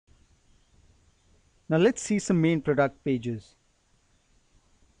Now let's see some main product pages.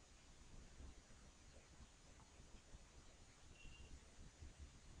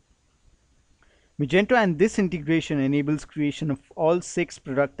 Magento and this integration enables creation of all 6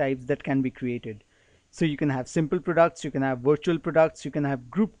 product types that can be created. So you can have simple products, you can have virtual products, you can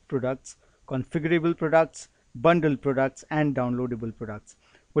have group products, configurable products, bundle products, and downloadable products.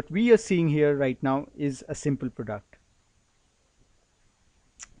 What we are seeing here right now is a simple product.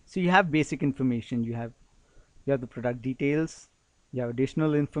 So you have basic information, you have the product details, you have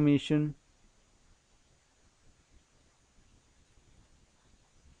additional information.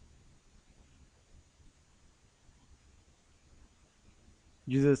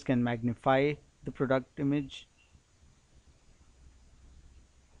 Users can magnify the product image.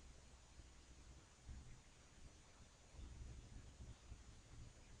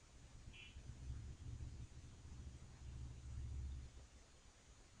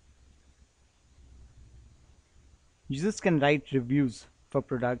 Users can write reviews for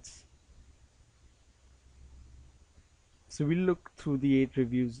products. So we'll look through the 8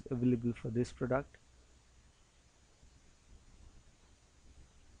 reviews available for this product.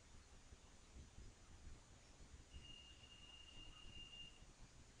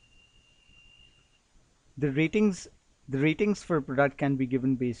 The ratings for a product can be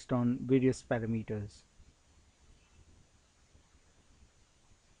given based on various parameters.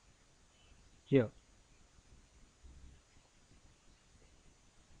 Here,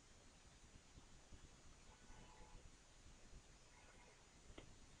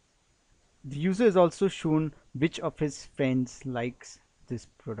 the user is also shown which of his friends likes this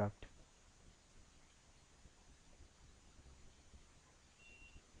product.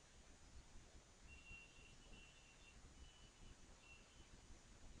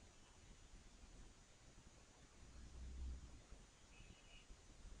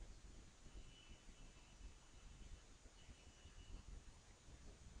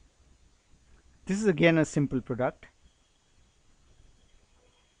 This is again a simple product.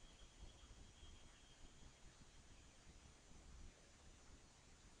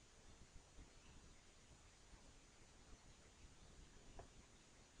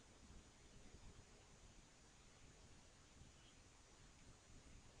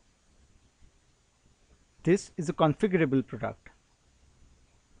 This is a configurable product.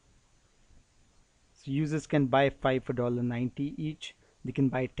 So users can buy 5 for $1.90 each, they can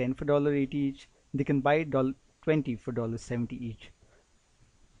buy 10 for $1.80 each, they can buy 20 for $1.70 each.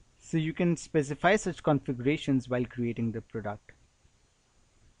 So you can specify such configurations while creating the product.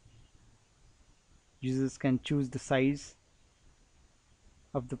 Users can choose the size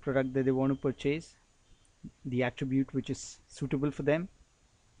of the product that they want to purchase, the attribute which is suitable for them.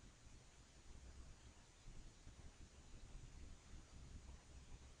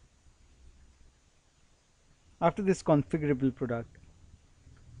 After this configurable product,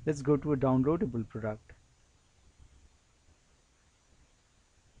 let's go to a downloadable product.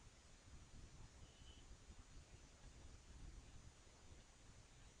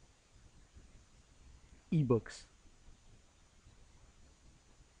 Ebooks.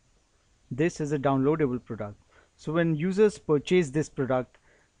 This is a downloadable product. So when users purchase this product,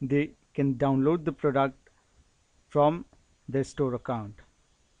 they can download the product from their store account.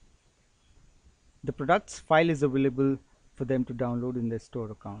 The product's file is available for them to download in their store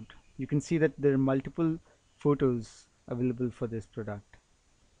account. You can see that there are multiple photos available for this product.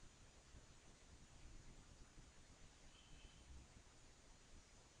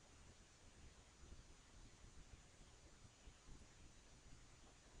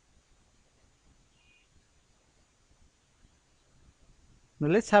 Now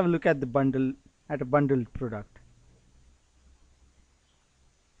let's have a look at a bundled product.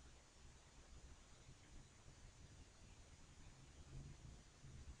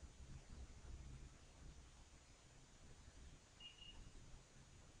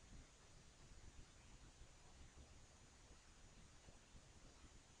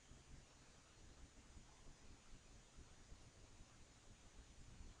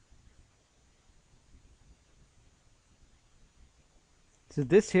 So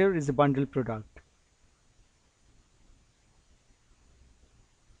this here is a bundle product.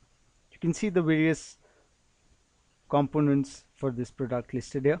 You can see the various components for this product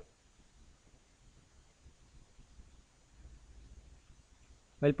listed here.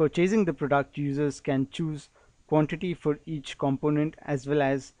 While purchasing the product, users can choose quantity for each component as well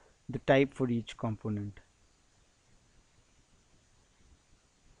as the type for each component.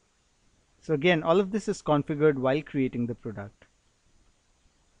 So again, all of this is configured while creating the product.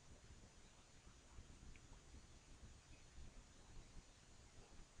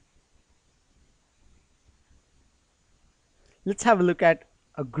 Let's have a look at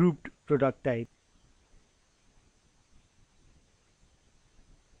a grouped product type.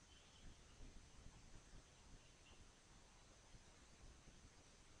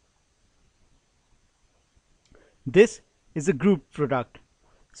 This is a grouped product.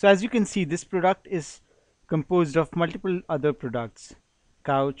 So as you can see, this product is composed of multiple other products: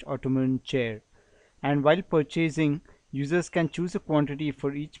 couch, ottoman, chair. And while purchasing, users can choose a quantity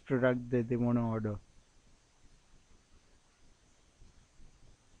for each product that they want to order.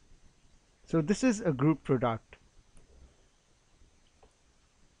 So this is a group product.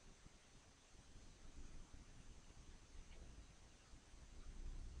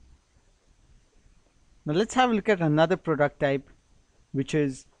 Now let's have a look at another product type, which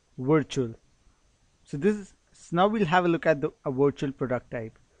is virtual. So now we'll have a look at a virtual product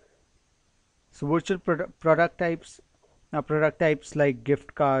type. So virtual product types are product types like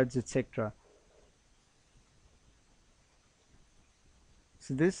gift cards, etc.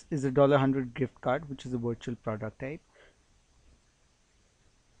 So this is a $100 gift card, which is a virtual product type.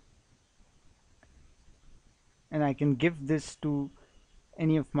 And I can give this to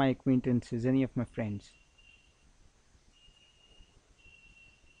any of my acquaintances, any of my friends.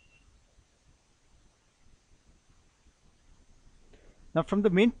 Now from the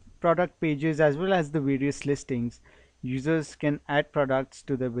main product pages as well as the various listings, users can add products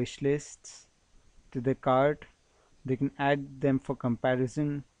to their wish lists, to their cart. They can add them for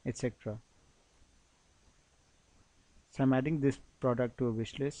comparison, etc. So I'm adding this product to a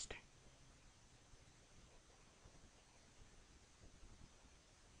wish list.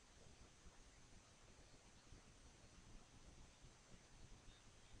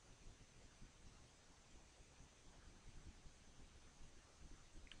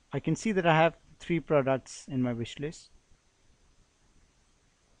 I can see that I have 3 products in my wish list.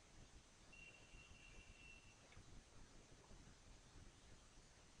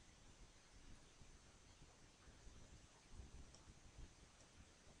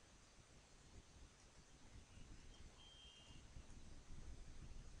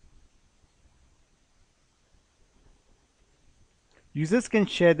 Users can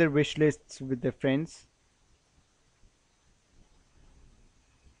share their wish lists with their friends.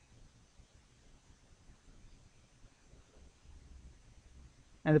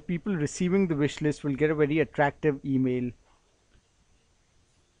 And the people receiving the wish list will get a very attractive email.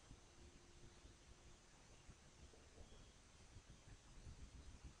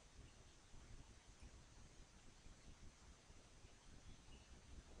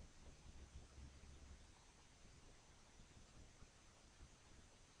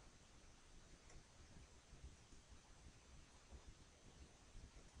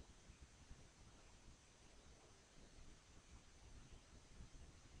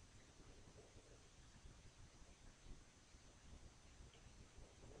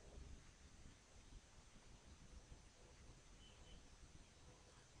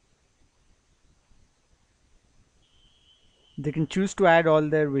 They can choose to add all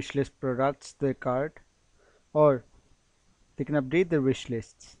their wish list products to their cart, or they can update their wish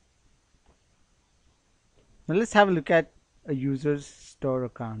lists. Now let's have a look at a user's store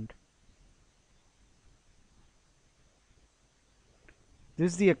account.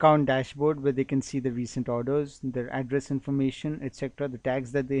 This is the account dashboard where they can see the recent orders, their address information, etc., the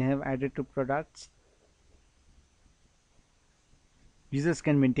tags that they have added to products. Users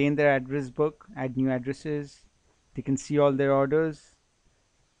can maintain their address book, add new addresses. They can see all their orders.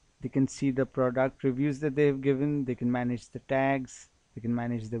 They can see the product reviews that they have given. They can manage the tags. They can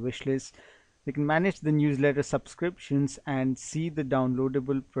manage the wish list. They can manage the newsletter subscriptions and see the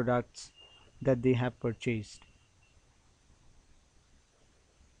downloadable products that they have purchased.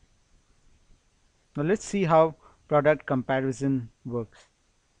 Now let's see how product comparison works.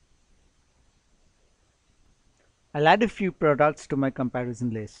 I'll add a few products to my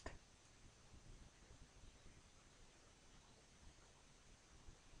comparison list.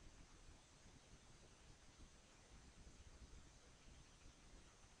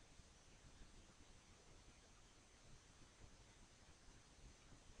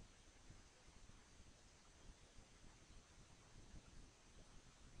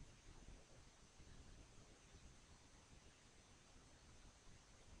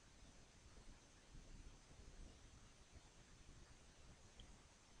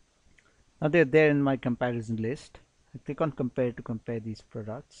 Now they're there in my comparison list. I click on compare to compare these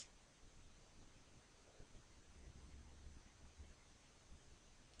products.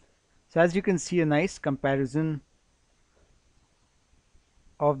 So as you can see, a nice comparison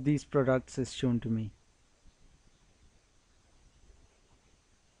of these products is shown to me.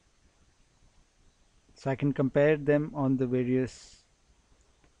 So I can compare them on the various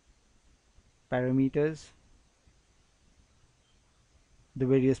parameters, the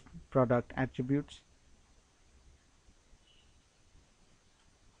various product attributes.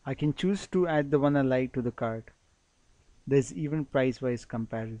 I can choose to add the one I like to the cart. There's even price-wise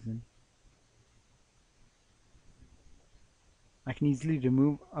comparison. I can easily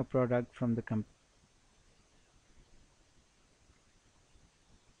remove a product from the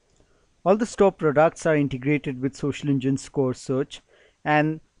All the store products are integrated with SocialEngine's core search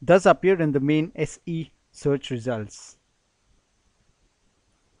and thus appear in the main SE search results.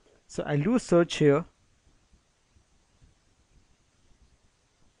 So I'll do a search here.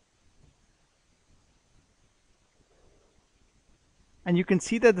 And you can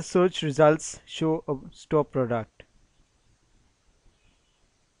see that the search results show a store product.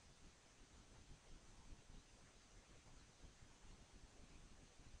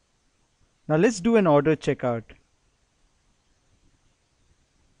 Now let's do an order checkout.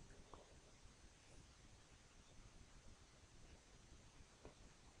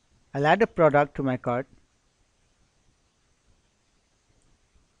 I'll add a product to my cart.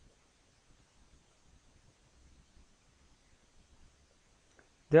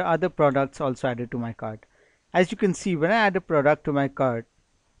 There are other products also added to my cart. As you can see, when I add a product to my cart,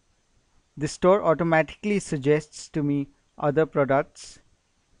 the store automatically suggests to me other products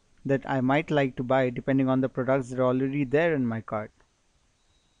that I might like to buy depending on the products that are already there in my cart.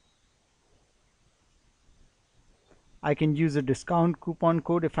 I can use a discount coupon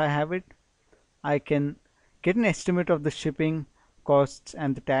code if I have it. I can get an estimate of the shipping costs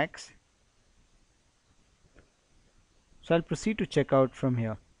and the tax. So I'll proceed to checkout from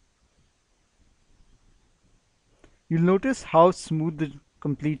here. You'll notice how smooth the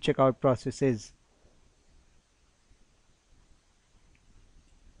complete checkout process is.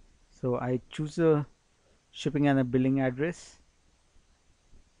 So I choose a shipping and a billing address.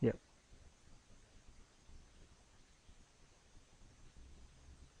 Yep.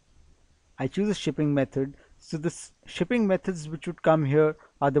 I choose a shipping method. So the shipping methods which would come here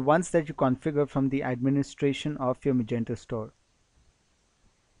are the ones that you configure from the administration of your Magento store.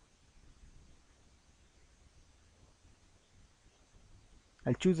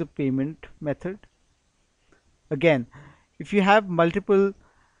 I'll choose a payment method. Again, if you have multiple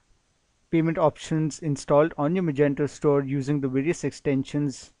payment options installed on your Magento store using the various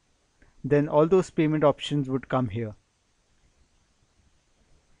extensions, then all those payment options would come here.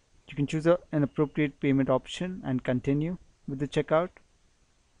 You can choose an appropriate payment option and continue with the checkout.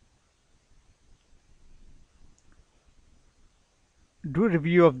 Do a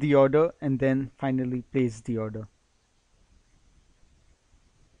review of the order and then finally place the order.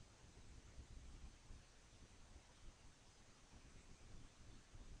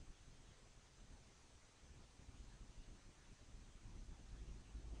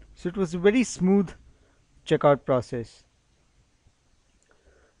 So it was a very smooth checkout process.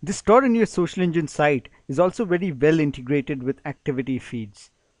 The store in your SocialEngine site is also very well integrated with activity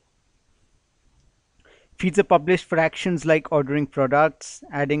feeds. Feeds are published for actions like ordering products,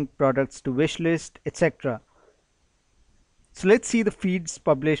 adding products to wish list, etc. So let's see the feeds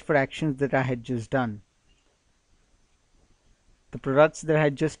published for actions that I had just done. The products that I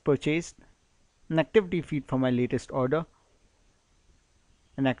had just purchased, an activity feed for my latest order,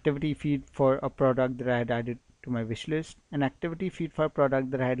 an activity feed for a product that I had added to my wish list, an activity feed for a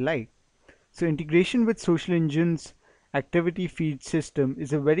product that I had liked. So integration with SocialEngine's activity feed system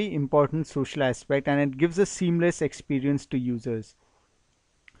is a very important social aspect and it gives a seamless experience to users.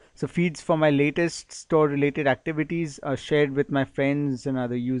 So feeds for my latest store related activities are shared with my friends and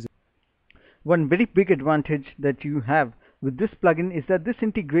other users. One very big advantage that you have with this plugin is that this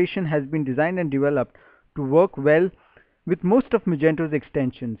integration has been designed and developed to work well with most of Magento's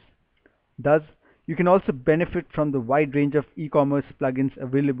extensions. Thus, you can also benefit from the wide range of e-commerce plugins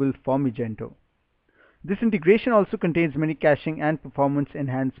available for Magento. This integration also contains many caching and performance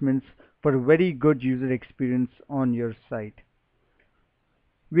enhancements for a very good user experience on your site.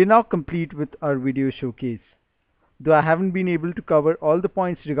 We are now complete with our video showcase. Though I haven't been able to cover all the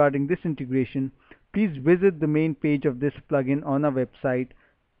points regarding this integration, please visit the main page of this plugin on our website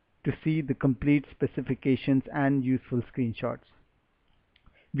to see the complete specifications and useful screenshots.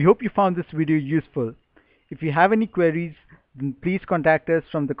 We hope you found this video useful. If you have any queries, then please contact us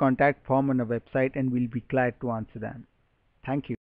from the contact form on our website and we'll be glad to answer them. Thank you.